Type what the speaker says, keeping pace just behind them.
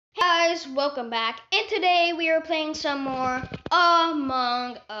guys, welcome back. And today we are playing some more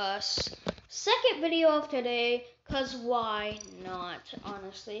Among Us. Second video of today, cause why not,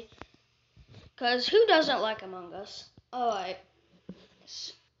 honestly? Cause who doesn't like Among Us? Alright,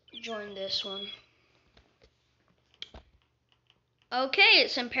 let's join this one. Okay,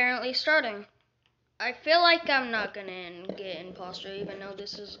 it's apparently starting. I feel like I'm not gonna get imposter, even though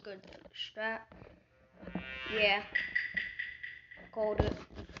this is a good strat. Yeah, called it.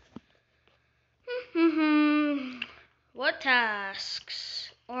 What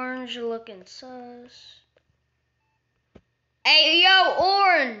tasks? Orange looking sus. Hey yo,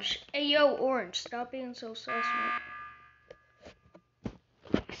 Orange! Hey yo, Orange, stop being so sus, man.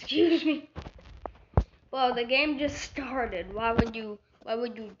 Excuse me. Well, the game just started. Why would you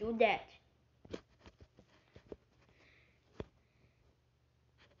do that?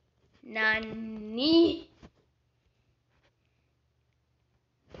 Nani?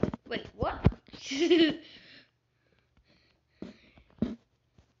 Wait, what?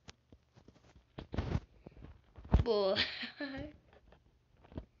 Boy.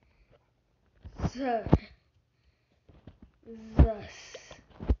 Sus.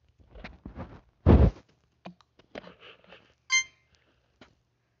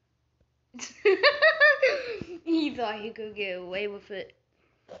 He thought he could get away with it.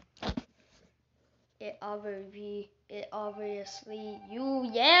 It obviously you,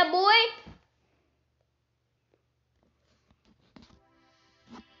 yeah, boy.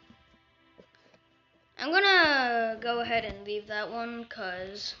 I'm gonna go ahead and leave that one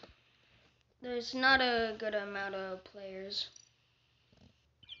because there's not a good amount of players.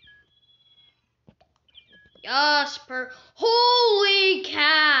 Jasper, holy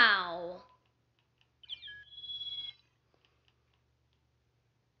cow!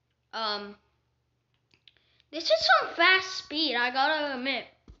 This is some fast speed, I gotta admit.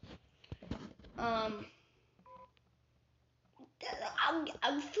 I'm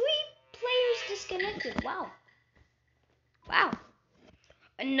 3 players disconnected. Wow.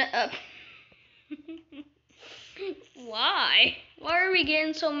 And, why? Why are we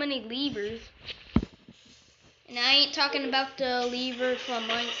getting so many levers? And I ain't talking about the lever from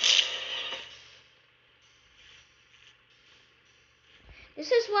mine. This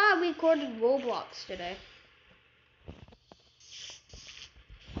is why we recorded Roblox today.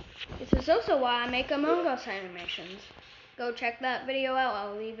 This is also why I make Among Us animations. Go check that video out.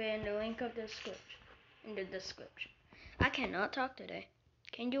 I'll leave it in the link of the description. I cannot talk today.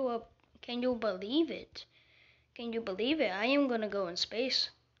 Can you believe it? Can you believe it? I am gonna go in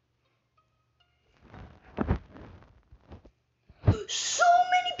space. So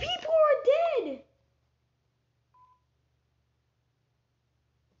many people are dead.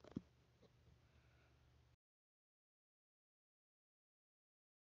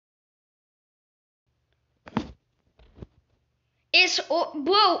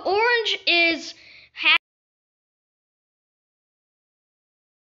 Orange is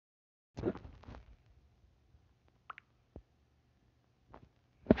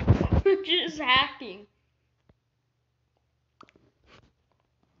just hacking.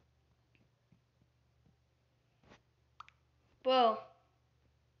 Bro,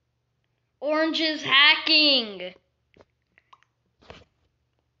 Orange is hacking.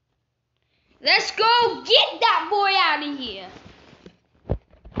 Let's go get that boy out of here.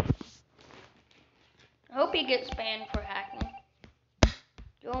 I hope he gets banned for hacking.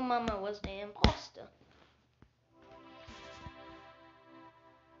 Your mama was the imposter.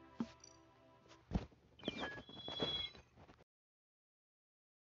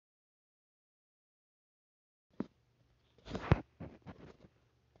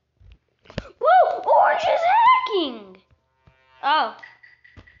 Whoa! Orange is hacking! Oh.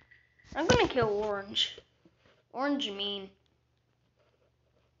 I'm gonna kill Orange. Orange mean.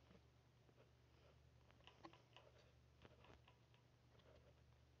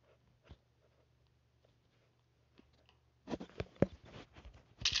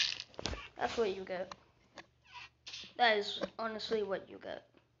 That's what you get. That is honestly what you get.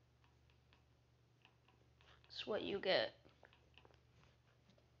 That's what you get.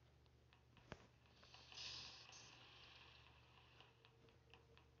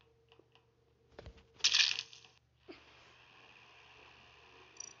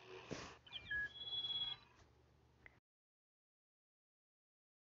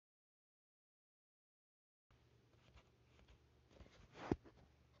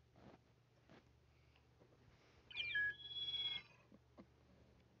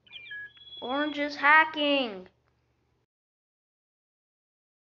 Orange is hacking.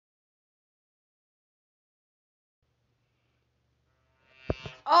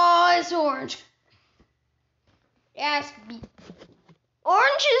 Oh, it's orange. Yes,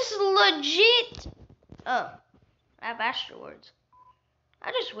 orange is legit. Oh, I have asteroids.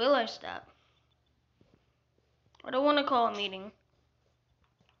 I just realized that. I don't want to call a meeting.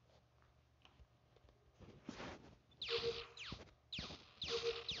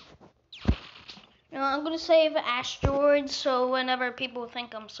 You know, I'm gonna save asteroids so whenever people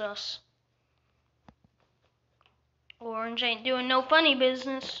think I'm sus. Orange ain't doing no funny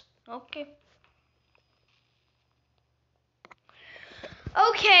business. Okay.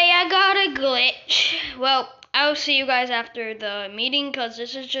 Okay, I got a glitch. Well, I'll see you guys after the meeting because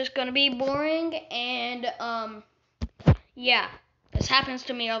this is just gonna be boring and yeah, this happens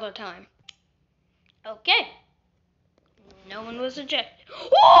to me all the time. Okay. No one was ejected.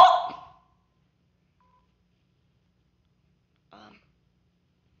 Oh!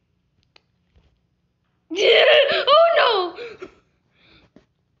 Oh no!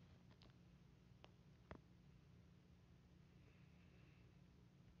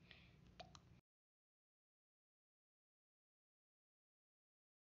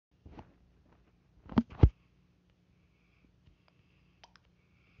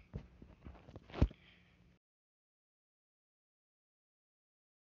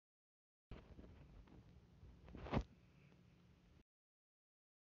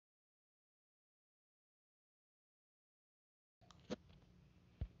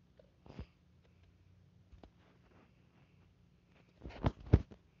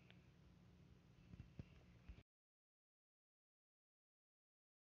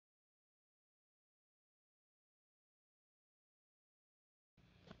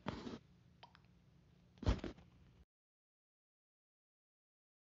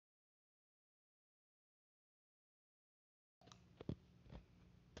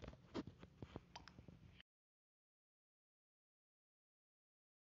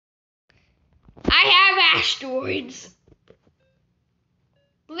 I have asteroids.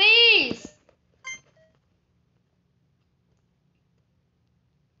 Please.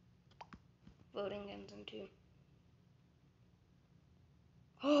 Voting ends in 2.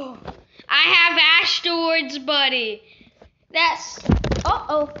 Oh, I have asteroids, buddy. That's.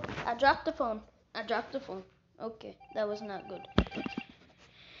 Uh-oh. I dropped the phone. Okay, that was not good.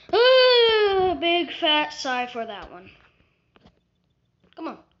 Big fat sigh for that one. Come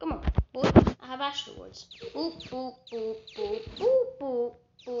on. Boy, I have asteroids. Boop, boop, boop, boop, boop, boop,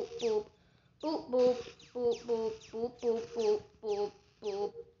 boop, boop. Boop, boop, boop, boop, boop, boop, boop, boop,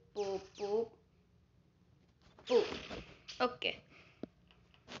 boop, boop, boop, boop. Okay.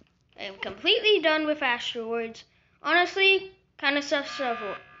 I am completely done with asteroids. Honestly, kind of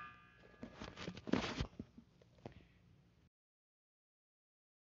self-serve.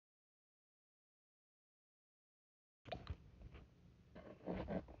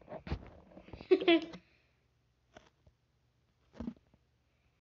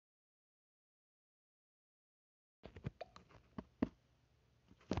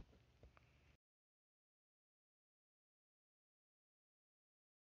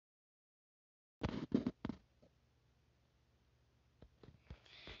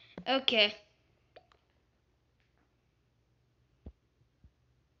 Okay.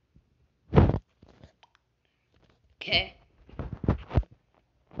 Okay.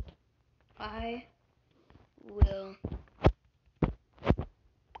 I will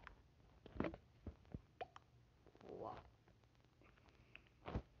watch.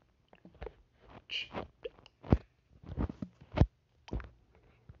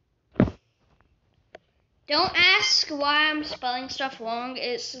 Don't ask why I'm spelling stuff wrong.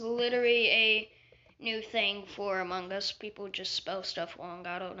 It's literally a new thing for Among Us. People just spell stuff wrong.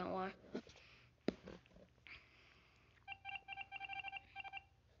 I don't know why.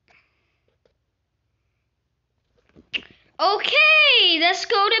 Okay, let's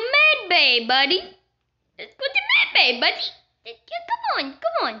go to Medbay, buddy. Let's go to Medbay, buddy.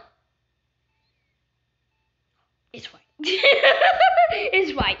 Come on. It's white.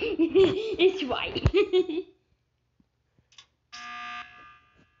 It's white. It's white.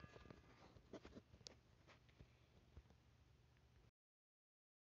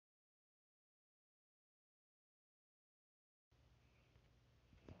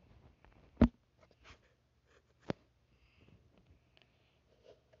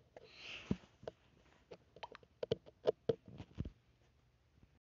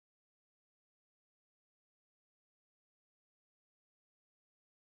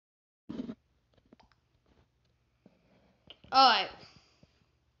 Alright.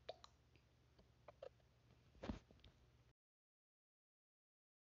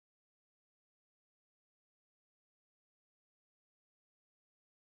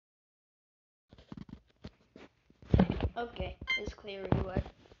 Okay, it's clearly wet.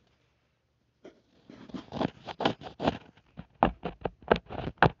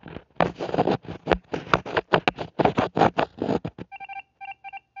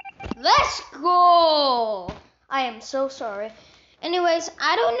 Let's go! I am so sorry. Anyways,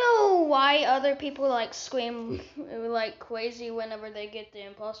 I don't know why other people like scream like crazy whenever they get the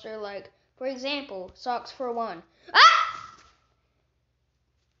imposter. Like, for example, Socks for one. Ah!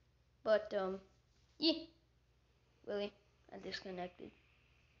 But yeah, really, I disconnected.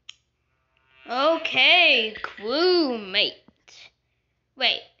 Okay, crewmate.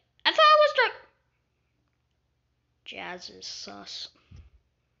 Wait, I thought it was like Jazz is sus.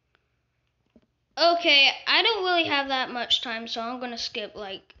 Okay, I don't really have that much time, so I'm gonna skip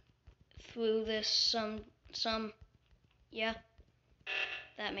like through this some. Yeah,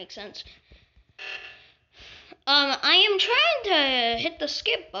 that makes sense. I am trying to hit the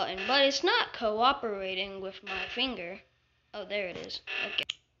skip button, but it's not cooperating with my finger. Oh, there it is. Okay.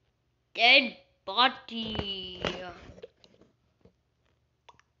 Dead body.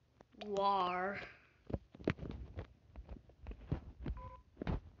 War.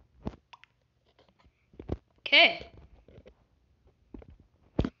 Okay.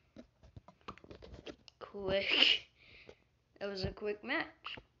 Quick. That was a quick match.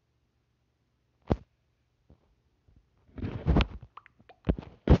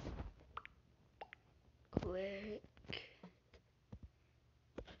 Quick.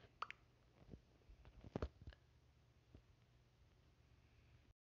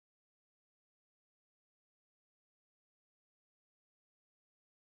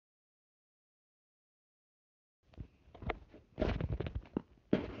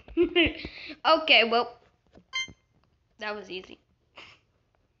 Okay, well, that was easy.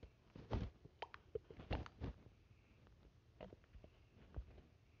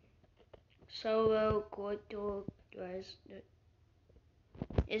 Solo Corto.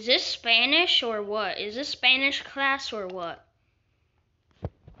 Is this Spanish or what? Is this Spanish class or what?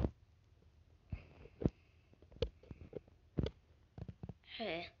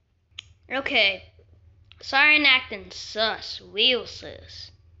 Hey. Okay. Sorry, I'm acting sus. Real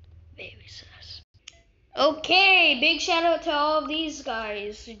sus. Very sus. Okay, big shout out to all of these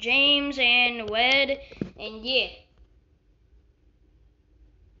guys. James and Wed. And yeah.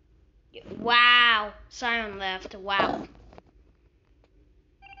 Wow. Siren left. Wow.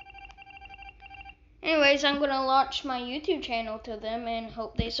 Anyways, I'm gonna launch my YouTube channel to them and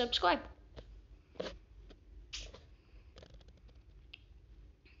hope they subscribe.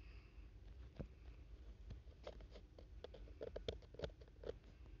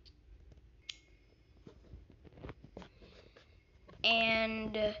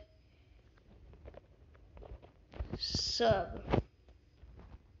 And sub.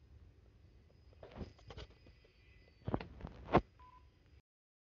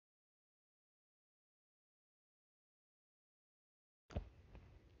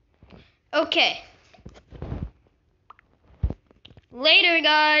 Okay. Later,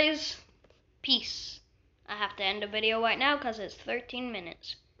 guys. Peace. I have to end the video right now because it's 13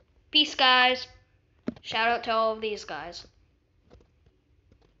 minutes. Peace, guys. Shout out to all of these guys.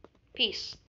 Peace.